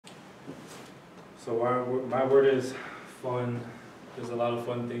So my word is fun. There's a lot of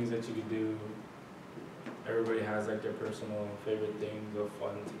fun things that you can do. Everybody has like their personal favorite things of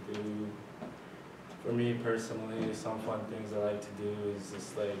fun to do. For me personally, some fun things I like to do is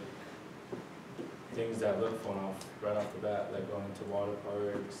just like things that look fun right off the bat, like going to water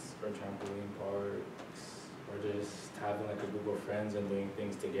parks or trampoline parks, or just having like a group of friends and doing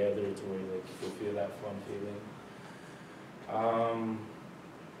things together to where like you can feel that fun feeling.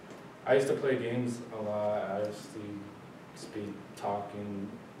 I used to play games a lot. I used to just be talking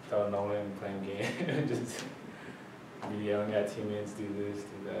without knowing, playing games, just be yelling at teammates, do this,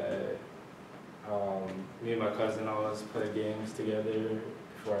 do that. Me and my cousin always play games together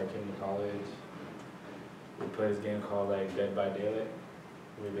before I came to college. We play this game called like Dead by Daylight.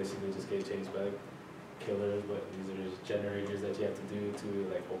 We basically just get chased by killers, but these are just generators that you have to do to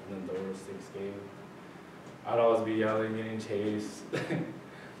like open the doors to escape. I'd always be yelling, getting chased.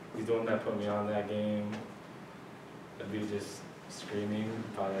 He's the one that put me on that game. I'd be just screaming,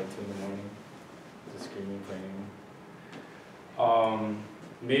 probably like 2 in the morning, just screaming, playing.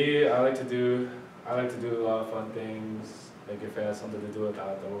 Me, I like to do a lot of fun things. Like if it has something to do with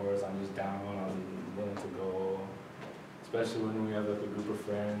outdoors, I'm just down, I'm willing to go. Especially when we have like a group of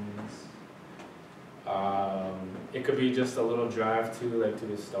friends. It could be just a little drive to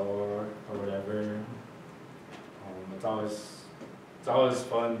the store or whatever. It's always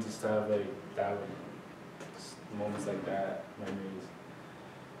fun just to have like that moments like that, memories.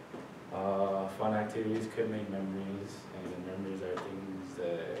 Fun activities could make memories, and memories are things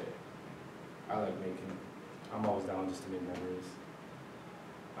that I like making. I'm always down just to make memories.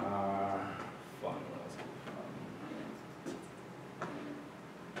 Fun, what else?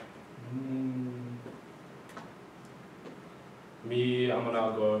 Me, I'm an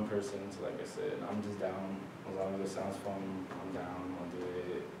outgoing person, so like I said, I'm just down. As long as it sounds fun, I'm down, I'll do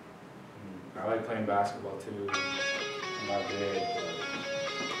it. I like playing basketball too. I'm not good, but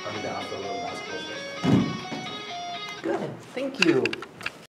I'll be down for a little basketball session. Good, thank you.